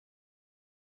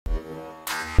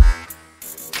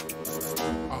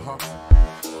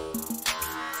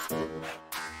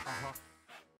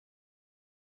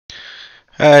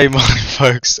Hey, morning,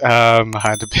 folks. I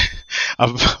had a bit,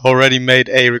 I've already made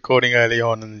a recording early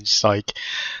on, and just like,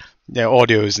 yeah,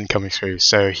 audio isn't coming through.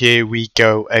 So here we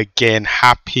go again.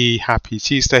 Happy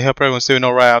Tuesday. Hope everyone's doing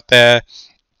all right out there.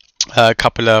 A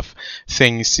couple of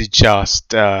things to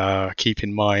just keep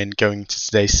in mind going into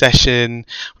today's session.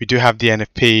 We do have the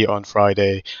NFP on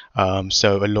Friday,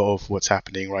 so a lot of what's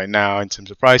happening right now in terms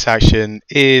of price action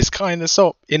is kind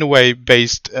of in a way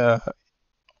based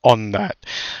on that.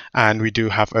 And we do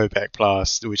have OPEC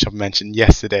Plus, which I mentioned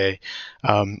yesterday,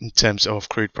 in terms of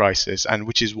crude prices, and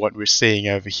which is what we're seeing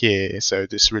over here. So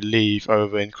this relief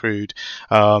over in crude,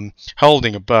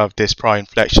 holding above this prior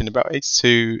inflection, about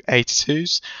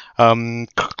 82s,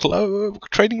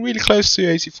 trading really close to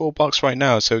 $84 right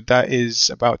now. So that is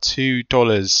about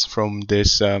 $2 from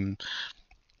this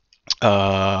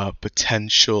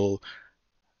potential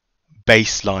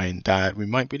baseline that we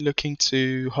might be looking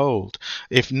to hold.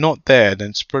 If not there,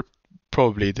 then it's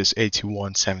probably this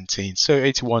 81.17. So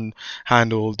 81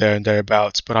 handle there and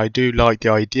thereabouts. But I do like the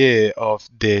idea of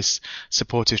this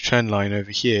supportive trend line over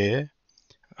here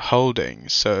holding.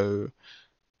 So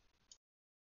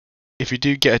if you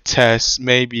do get a test,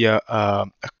 maybe a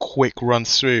quick run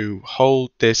through,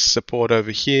 hold this support over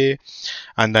here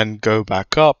and then go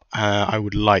back up. I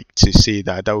would like to see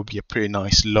that. That would be a pretty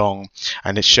nice long,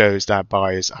 and it shows that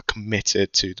buyers are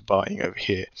committed to the buying over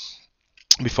here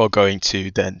before going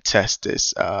to then test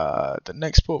this. The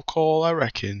next port of call, I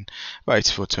reckon, about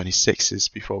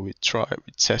 84.26 before we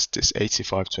test this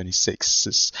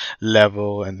 85.26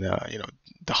 level, and the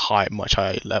much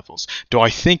higher levels. Do I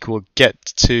think we'll get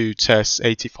to test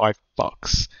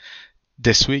 $85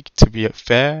 this week? To be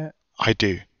fair, I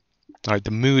do. All right,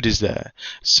 the mood is there.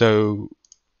 So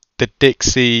the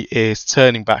Dixie is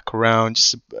turning back around,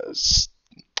 just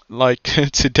like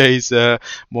today's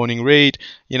morning read,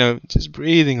 just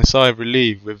breathing a sigh of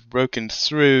relief. We've broken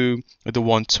through the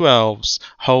 112s,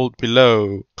 hold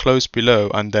below, close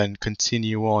below, and then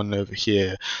continue on over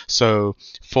here. So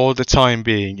for the time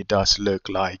being, it does look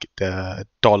like the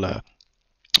dollar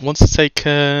wants to take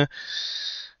a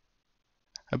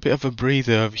bit of a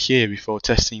breather over here before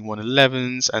testing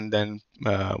 111s and then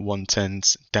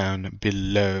 110s down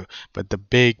below. But the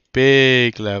big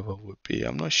level would be,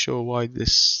 I'm not sure why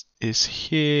this is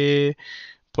here,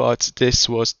 but this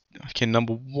was, okay,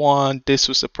 number one, this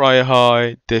was a prior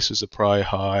high, this was a prior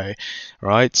high,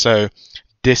 right? So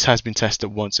this has been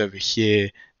tested once over here,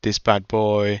 this bad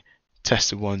boy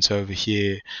tested once over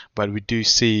here, but we do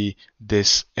see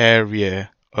this area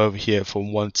over here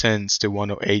from 110s to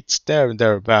 108s there and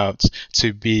thereabouts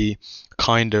to be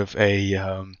kind of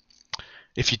a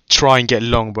if you try and get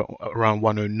long but around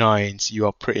 109s, you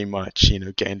are pretty much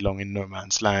getting long in no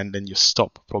man's land, and your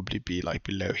stop will probably be like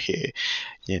below here.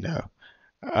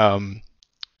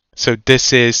 So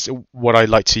this is what I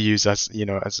like to use as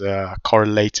as a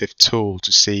correlative tool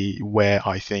to see where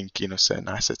I think certain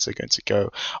assets are going to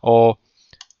go. Or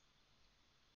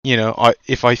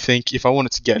if I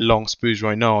wanted to get long SPOOs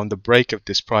right now on the break of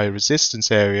this prior resistance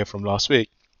area from last week,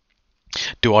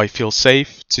 do I feel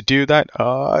safe to do that?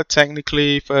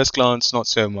 Technically, first glance, not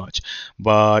so much.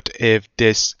 But if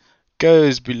this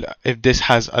goes below, if this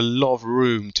has a lot of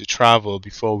room to travel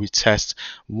before we test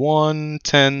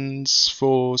 110s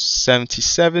for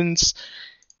 77s,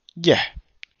 yeah.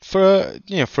 For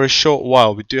a short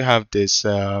while, we do have this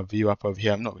view up over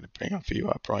here. I'm not going to bring up view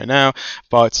up right now,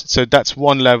 but so that's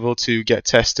one level to get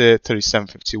tested.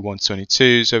 37.50,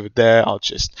 122s over there. I'll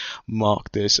just mark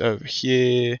this over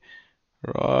here.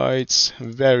 Right,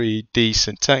 very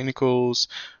decent technicals,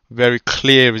 very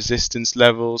clear resistance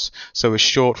levels. So a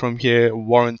short from here,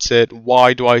 warranted.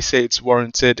 Why do I say it's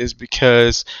warranted? Is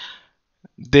because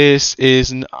this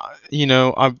is,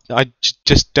 I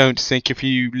just don't think if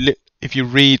you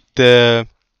read the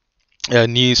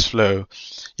news flow,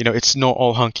 it's not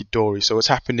all hunky-dory. So what's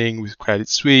happening with Credit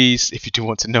Suisse, if you do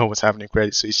want to know what's happening with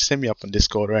Credit Suisse, send me up on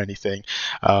Discord or anything.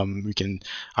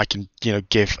 I can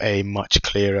give a much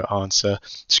clearer answer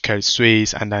to Credit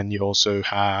Suisse. And then you also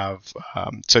have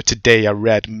so today I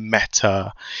read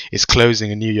Meta is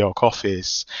closing a New York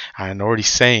office and already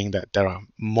saying that there are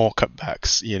more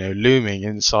cutbacks looming,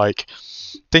 and it's like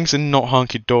things are not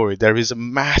hunky-dory. There is a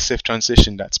massive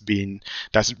transition that's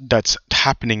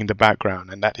happening in the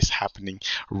background, and that is happening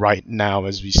right now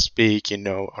as we speak,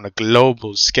 on a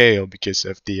global scale, because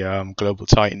of the global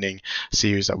tightening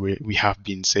series that we have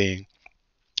been seeing,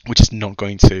 which is not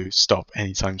going to stop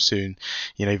anytime soon.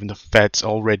 Even the Fed's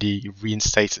already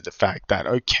reinstated the fact that,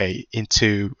 okay,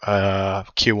 into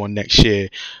Q1 next year,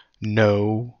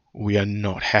 no we are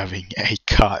not having a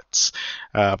cut.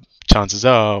 Uh, Chances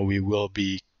are we will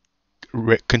be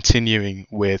continuing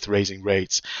with raising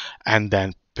rates and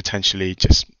then potentially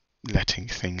just letting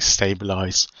things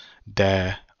stabilize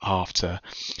thereafter.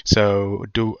 So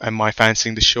am I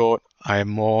fancying the short? I am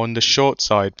more on the short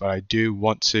side, but I do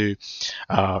want to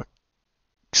uh,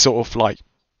 sort of like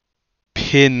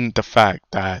pin the fact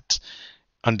that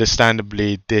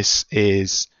understandably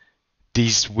these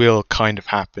will kind of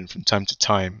happen from time to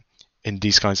time in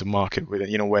these kinds of market with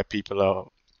where people are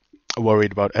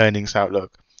worried about earnings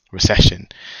outlook, recession,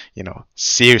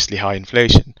 seriously high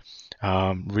inflation.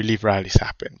 Relief rallies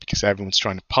happen because everyone's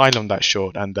trying to pile on that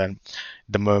short, and then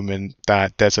the moment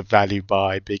that there's a value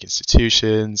by big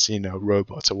institutions,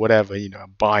 robots or whatever,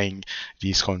 buying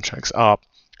these contracts up,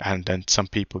 and then some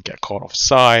people get caught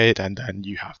offside, and then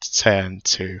you have to turn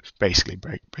to basically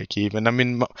break even. I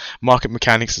mean, market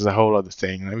mechanics is a whole other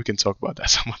thing, and we can talk about that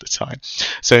some other time.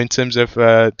 So in terms of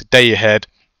the day ahead,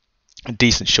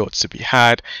 decent shorts to be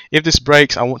had. If this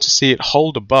breaks, I want to see it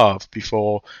hold above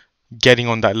before getting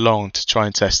on that long to try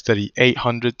and test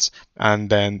 3800s and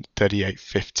then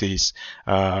 3850s,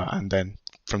 and then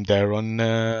from there on,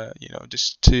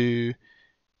 just to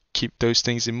keep those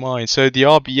things in mind. So the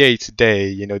RBA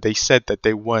today, they said that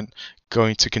they weren't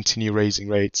going to continue raising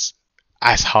rates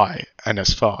as high and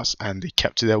as fast, and they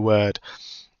kept to their word,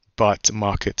 but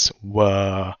markets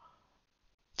were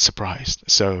surprised.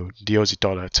 So the Aussie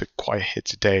dollar took quite a hit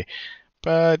today,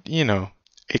 but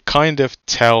it kind of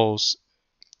tells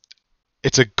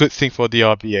it's a good thing for the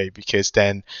RBA because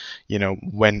then,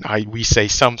 when we say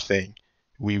something,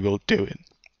 we will do it.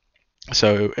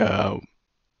 So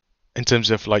in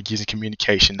terms of like using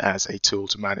communication as a tool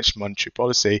to manage monetary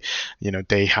policy,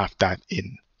 they have that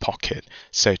in pocket,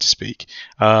 so to speak.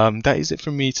 That is it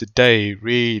from me today,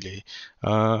 really.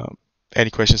 Any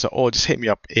questions at all, just hit me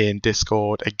up in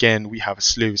Discord. Again, we have a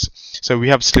slew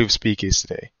of speakers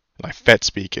today, like Fed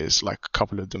speakers, like a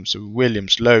couple of them. So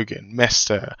Williams, Logan,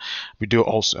 Mester. We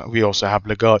also have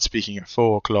Lagarde speaking at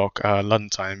 4 o'clock London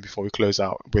time before we close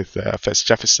out with Fed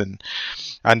Jefferson.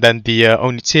 And then the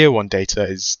only tier one data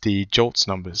is the JOLTS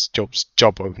numbers,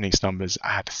 job openings numbers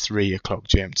at 3 o'clock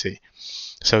GMT.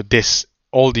 So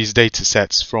all these data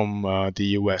sets from the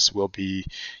US will be,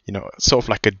 sort of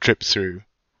like a drip through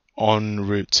en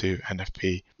route to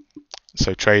NFP.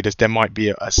 So traders, there might be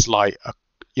a slight,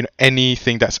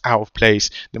 anything that's out of place,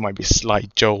 there might be a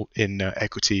slight jolt in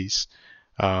equities,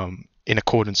 in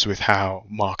accordance with how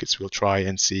markets will try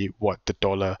and see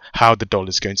how the dollar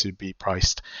is going to be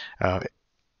priced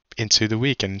into the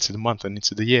week and into the month and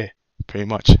into the year, pretty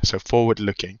much. So forward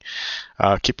looking,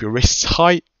 keep your risks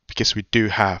high because we do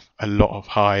have a lot of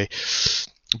high,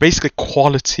 basically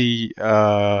quality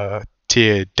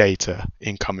tier data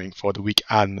incoming for the week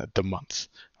and the month.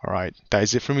 All right, that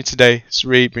is it from me today. It's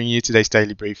Ree bringing you today's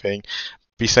daily briefing.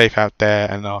 Be safe out there,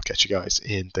 and I'll catch you guys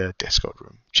in the Discord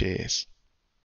room. Cheers.